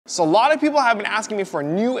So a lot of people have been asking me for a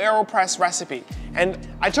new AeroPress recipe, and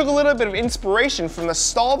I took a little bit of inspiration from the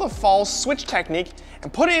stall the fall switch technique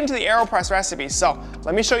and put it into the AeroPress recipe. So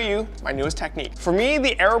let me show you my newest technique. For me,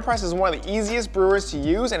 the AeroPress is one of the easiest brewers to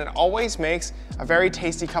use, and it always makes a very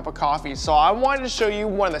tasty cup of coffee. So I wanted to show you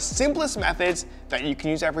one of the simplest methods that you can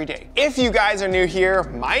use every day. If you guys are new here,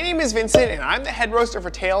 my name is Vincent and I'm the head roaster for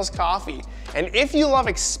Tails Coffee. And if you love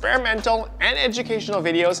experimental and educational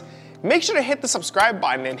videos, make sure to hit the subscribe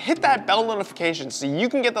button and hit that bell notification so you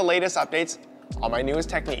can get the latest updates on my newest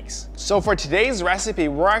techniques. So for today's recipe,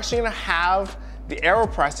 we're actually gonna have the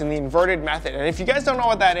AeroPress in the inverted method. And if you guys don't know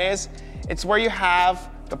what that is, it's where you have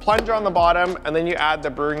the plunger on the bottom and then you add the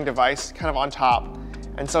brewing device kind of on top.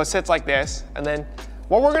 And so it sits like this. And then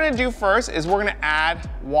what we're gonna do first is we're gonna add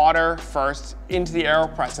water first into the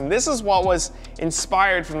AeroPress. And this is what was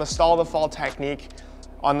inspired from the stall the fall technique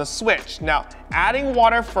on the switch. Now, adding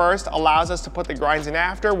water first allows us to put the grinds in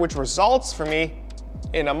after, which results for me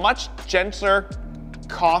in a much gentler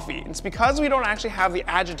coffee. It's because we don't actually have the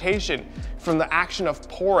agitation from the action of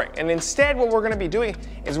pouring. And instead, what we're gonna be doing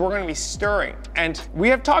is we're gonna be stirring. And we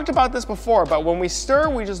have talked about this before, but when we stir,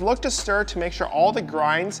 we just look to stir to make sure all the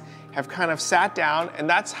grinds have kind of sat down, and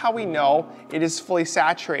that's how we know it is fully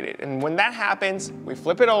saturated. And when that happens, we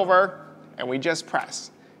flip it over and we just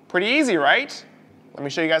press. Pretty easy, right? Let me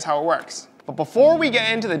show you guys how it works. But before we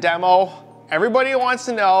get into the demo, everybody wants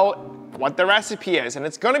to know what the recipe is, and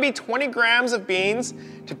it's gonna be 20 grams of beans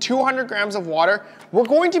to 200 grams of water. We're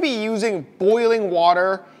going to be using boiling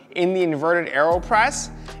water in the inverted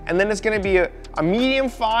AeroPress, and then it's gonna be a medium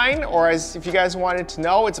fine, or as if you guys wanted to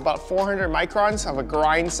know, it's about 400 microns of a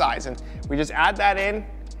grind size, and we just add that in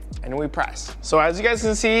and we press. So as you guys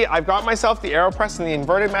can see, I've got myself the AeroPress in the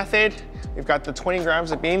inverted method. We've got the 20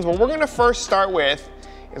 grams of beans. What we're gonna first start with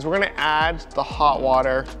is we're gonna add the hot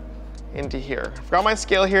water into here. I've got my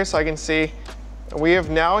scale here so I can see. We have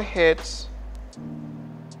now hit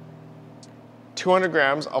 200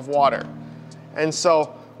 grams of water. And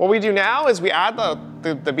so what we do now is we add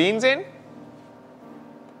the beans in.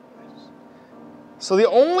 So the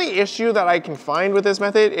only issue that I can find with this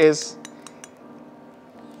method is,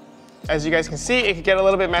 as you guys can see, it could get a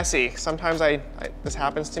little bit messy. Sometimes this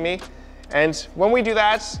happens to me. And when we do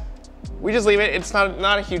that, we just leave it. It's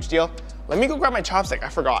not a huge deal. Let me go grab my chopstick, I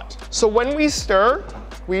forgot. So when we stir,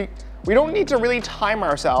 we don't need to really time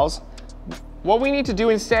ourselves. What we need to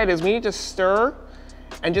do instead is we need to stir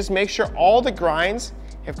and just make sure all the grinds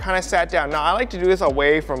have kind of sat down. Now I like to do this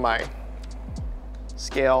away from my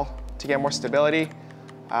scale to get more stability.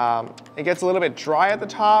 It gets a little bit dry at the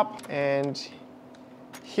top, and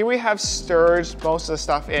here we have stirred most of the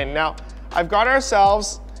stuff in. Now I've got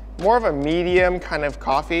ourselves more of a medium kind of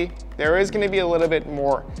coffee. There is gonna be a little bit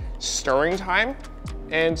more stirring time.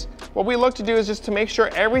 And what we look to do is just to make sure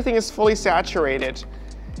everything is fully saturated.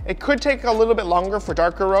 It could take a little bit longer for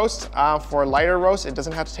darker roast. For lighter roast, it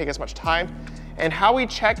doesn't have to take as much time. And how we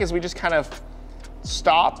check is we just kind of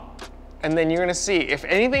stop, and then you're gonna see if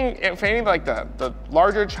anything like the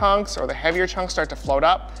larger chunks or the heavier chunks start to float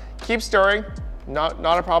up, keep stirring,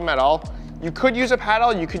 not a problem at all. You could use a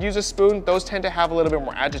paddle, you could use a spoon. Those tend to have a little bit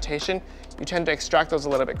more agitation. You tend to extract those a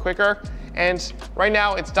little bit quicker. And right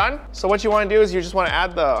now it's done. So what you want to do is you just want to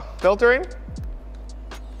add the filter in,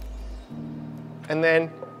 and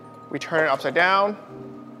then we turn it upside down.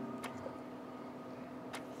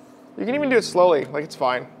 You can even do it slowly, like it's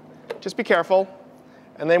fine. Just be careful.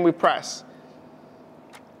 And then we press.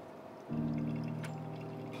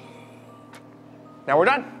 Now we're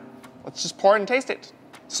done. Let's just pour it and taste it.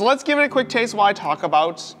 So let's give it a quick taste while I talk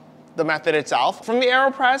about the method itself. From the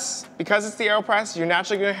AeroPress, because it's the AeroPress, you're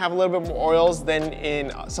naturally gonna have a little bit more oils than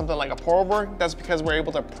in something like a pour over. That's because we're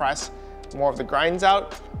able to press more of the grinds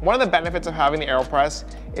out. One of the benefits of having the AeroPress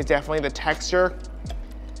is definitely the texture.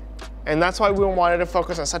 And that's why we wanted to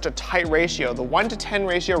focus on such a tight ratio. The 1:10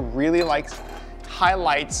 ratio really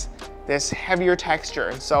highlights this heavier texture.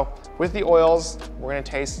 And so with the oils, we're gonna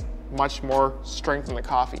taste much more strength in the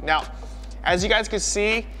coffee. Now, as you guys can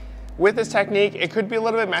see, with this technique, it could be a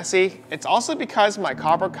little bit messy. It's also because my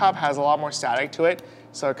copper cup has a lot more static to it,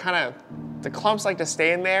 so the clumps like to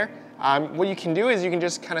stay in there. What you can do is you can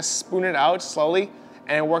just kind of spoon it out slowly,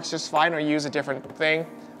 and it works just fine, or use a different thing.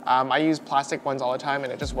 I use plastic ones all the time,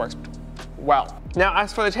 and it just works well. Now,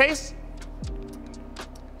 as for the taste,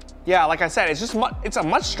 yeah, like I said, it's a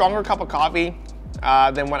much stronger cup of coffee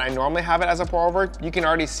than when I normally have it as a pour over. You can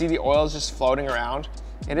already see the oils just floating around.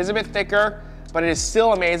 It is a bit thicker, but it is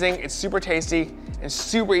still amazing. It's super tasty and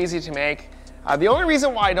super easy to make. The only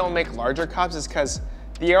reason why I don't make larger cups is because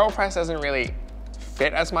the AeroPress doesn't really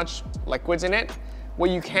fit as much liquids in it. What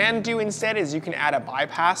you can do instead is you can add a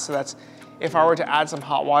bypass. So that's if I were to add some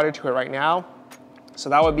hot water to it right now. So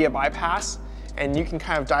that would be a bypass, and you can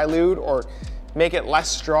kind of dilute or make it less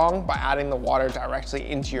strong by adding the water directly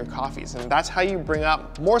into your coffees. And that's how you bring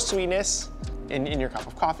up more sweetness in your cup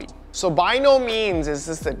of coffee. So by no means is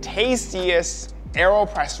this the tastiest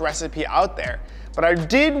AeroPress recipe out there, but I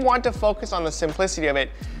did want to focus on the simplicity of it.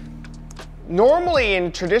 Normally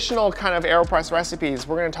in traditional kind of AeroPress recipes,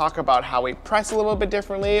 we're gonna talk about how we press a little bit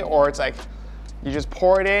differently, or it's like you just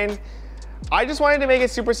pour it in. I just wanted to make it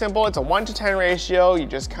super simple. It's a 1:10 ratio. You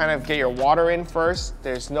just kind of get your water in first.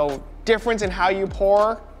 There's no difference in how you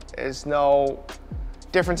pour. There's no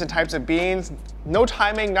difference in types of beans, no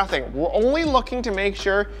timing, nothing. We're only looking to make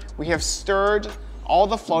sure we have stirred all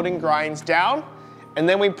the floating grinds down, and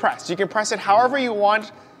then we press. You can press it however you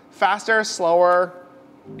want, faster, slower,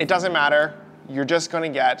 it doesn't matter. You're just gonna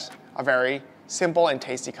get a very simple and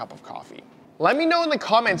tasty cup of coffee. Let me know in the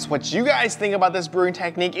comments what you guys think about this brewing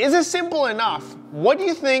technique. Is it simple enough? What do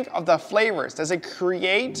you think of the flavors? Does it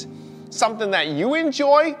create something that you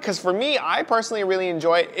enjoy? Because for me, I personally really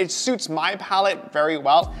enjoy it. It suits my palate very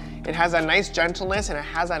well. It has a nice gentleness and it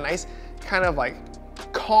has a nice kind of like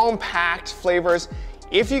compact flavors.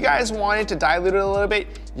 If you guys wanted to dilute it a little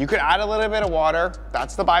bit, you could add a little bit of water.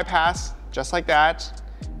 That's the bypass, just like that.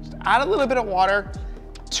 Just add a little bit of water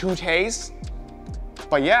to taste.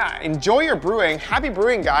 But yeah, enjoy your brewing. Happy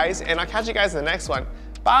brewing, guys, and I'll catch you guys in the next one.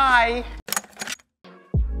 Bye.